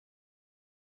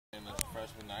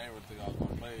freshman, I didn't really think I was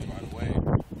going to play right away.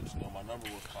 But, my number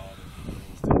was called, and it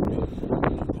was telling me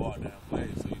to go out there and play.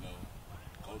 So,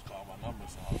 coach called my number,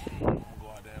 so I was like, I'm going to go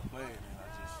out there and play. And then I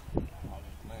was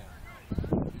just playing.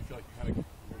 Do you feel like you kind of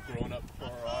were growing up before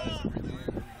our eyes every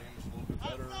game was a little bit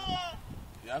better?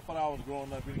 Yeah, I thought I was growing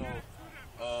up,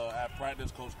 at practice,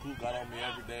 Coach Coop got on me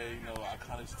every day. I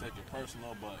kind of used to take it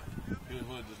personal, but he was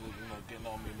really just, getting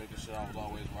on me, making sure I was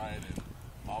always right. And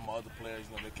all my other players,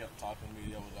 they kept talking to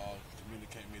me. They was all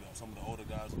communicating me. Some of the older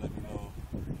guys let me know,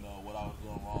 what I was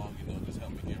doing wrong. Just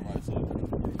help me get right. So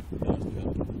that's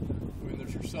good. I mean,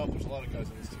 there's yourself. There's a lot of guys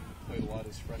on this team that played a lot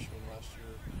as freshmen last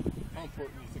year. How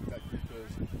important do you think that group is?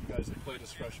 You guys that played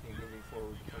as freshmen moving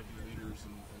forward to kind of be leaders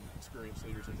and experienced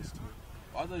leaders of this team.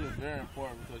 I think it's very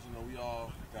important because we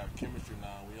all got chemistry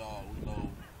now. We know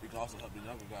we can also help the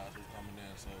younger guys who's coming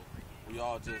in. So we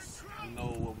all just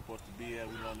know where we're supposed to be at.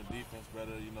 We learn the defense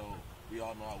better. We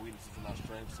all know our weaknesses and our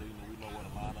strengths. So we know where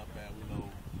to line up at. We know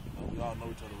we all know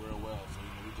each other real well. So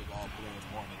we just all play as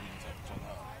one and we can help each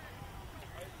other out.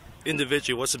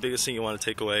 Individually, what's the biggest thing you want to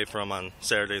take away from on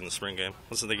Saturday in the spring game?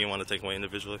 What's the thing you want to take away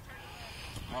individually?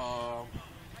 I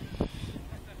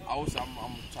would say I'm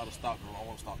trying to stop I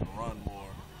want to stop the run more.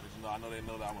 Because, I know they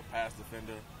know that I'm a pass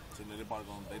defender. So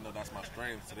they know that's my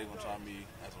strength. So they're gonna try me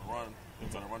as a run. They're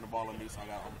trying to run the ball on me. So I'm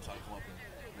gonna try to come up and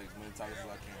make as many tackles as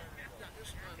I can.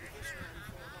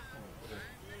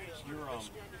 You're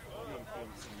focusing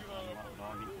on a lot of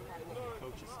doggy.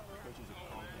 Coaches have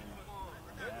called him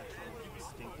natural,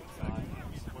 instinctive side.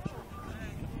 What's your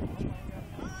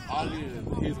Augie,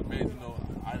 he's amazing.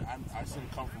 I seen him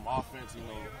come from offense.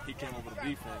 He came over to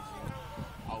defense.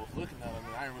 I was looking at him,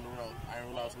 and I didn't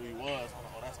realize who he was. I was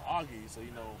like, oh, that's Augie. So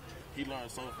he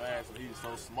learned so fast, and he's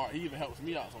so smart. He even helps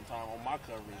me out sometimes on my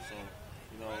coverage. So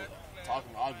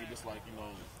talking to Augie just like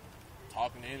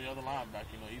talking to any other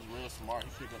linebacker. He's real smart.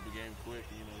 He picked up the game quick.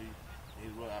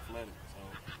 He's real athletic. So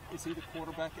is he the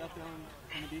quarterback out there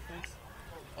in the defense?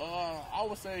 I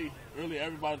would say really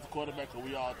everybody's the quarterback because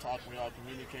we all talk, we all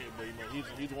communicate, but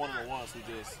he's one of the ones who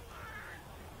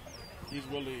he's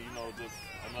really just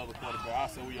another quarterback. I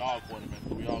say we all quarterbacks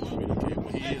because we all communicate,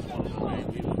 but he is one of the main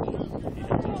leaders. He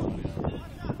helps everybody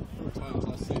out. There were times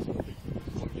last season, I think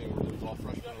one game where it was all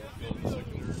freshmen on the field in the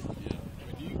secondary. Yeah. I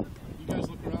mean, do you guys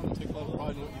look around and take a lot of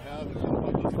pride in what you have and kind of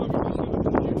like look at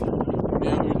the future?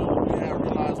 Yeah, we have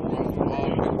realized we're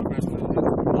all getting freshmen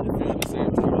on the field at the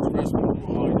same time as freshmen.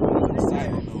 We're all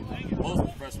excited. Most of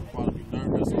the freshmen probably be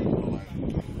nervous or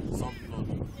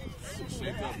something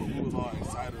shake up, but we was all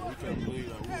excited. We couldn't believe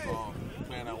that we was all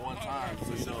playing at one time.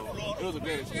 So it was a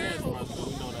great experience for us. Because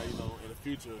we know that in the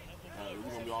future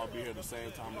we're gonna all be here at the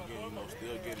same time again.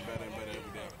 Still getting better and better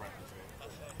every day at practice.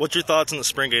 What's your thoughts on the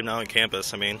spring game now on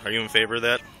campus? I mean, are you in favor of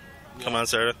that? Yeah. Come on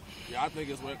Saturday. Yeah, I think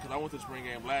it's because I went to the spring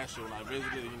game last year when I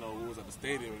visited. We was at the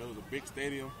stadium and it was a big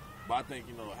stadium. But I think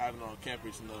having it on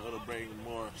campus, it'll bring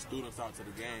more students out to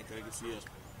the game because they can see us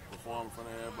perform in front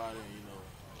of everybody, and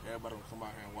everybody will come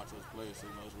out here and watch us play. So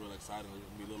it's real exciting.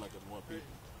 We look like there's more people.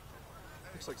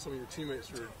 Looks like some of your teammates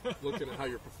are looking at how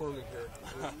you're performing here,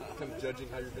 kind of judging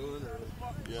how you're doing. Or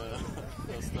yeah,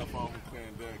 that stuff on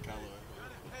McLaren there, kind of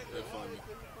they're funny.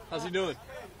 How's he doing?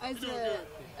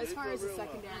 As far as the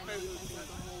secondary and defense as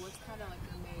a whole, what's kind of like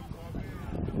your main goal that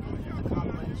you're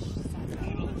accomplish?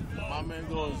 My main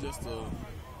goal is just to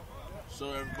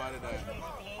show everybody that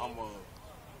I'm a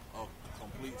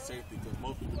complete safety because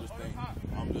most people just think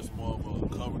I'm just more of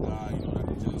a cover guy, that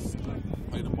can just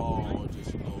play the ball or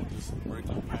just break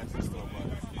up passes and stuff.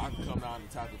 But I can come down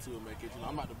and tackle too and make it.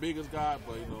 I'm not the biggest guy,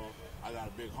 but I got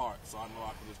a big heart, so I know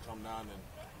I can just come down and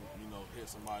hit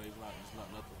somebody. It's not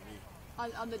nothing to me.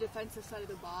 On the defensive side of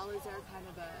the ball, is there kind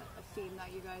of a theme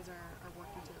that you guys are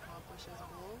working to accomplish as a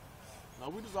whole? No,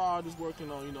 we just are just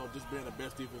working on just being the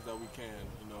best defense that we can.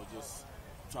 Just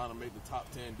trying to make the top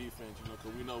 10 defense.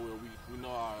 Because we know we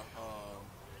know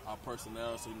our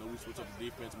personnel, so we switch up the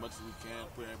defense as much as we can,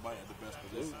 put everybody at the best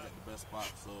positions, at the best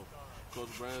spot. So Coach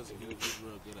Brez, he's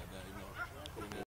real good at that.